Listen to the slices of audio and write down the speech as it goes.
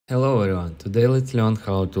Hello everyone, today let's learn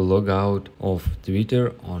how to log out of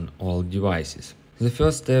Twitter on all devices. The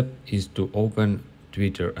first step is to open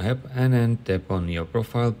Twitter app and then tap on your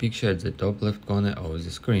profile picture at the top left corner of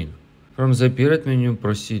the screen. From the appearance menu,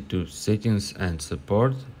 proceed to Settings and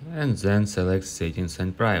Support and then select Settings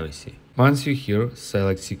and Privacy. Once you're here,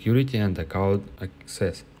 select Security and Account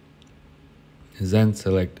Access. Then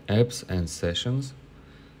select Apps and Sessions.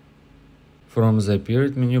 From the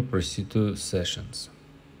appearance menu, proceed to Sessions.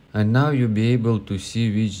 And now you'll be able to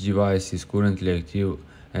see which device is currently active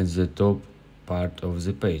at the top part of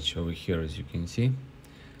the page over here, as you can see.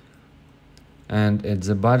 And at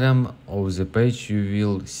the bottom of the page you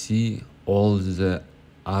will see all the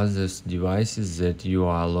other devices that you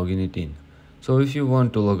are logging it in. So if you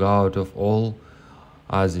want to log out of all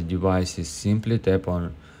other devices, simply tap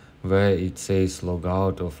on where it says log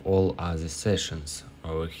out of all other sessions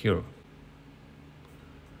over here,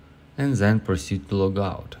 and then proceed to log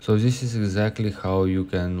out. So this is exactly how you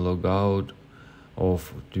can log out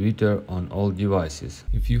of Twitter on all devices.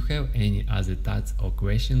 If you have any other thoughts or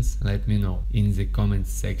questions, let me know in the comments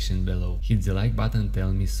section below. Hit the like button,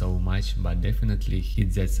 tell me so much, but definitely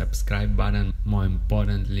hit that subscribe button. More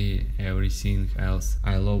importantly, everything else.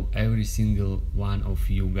 I love every single one of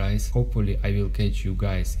you guys. Hopefully I will catch you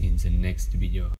guys in the next video.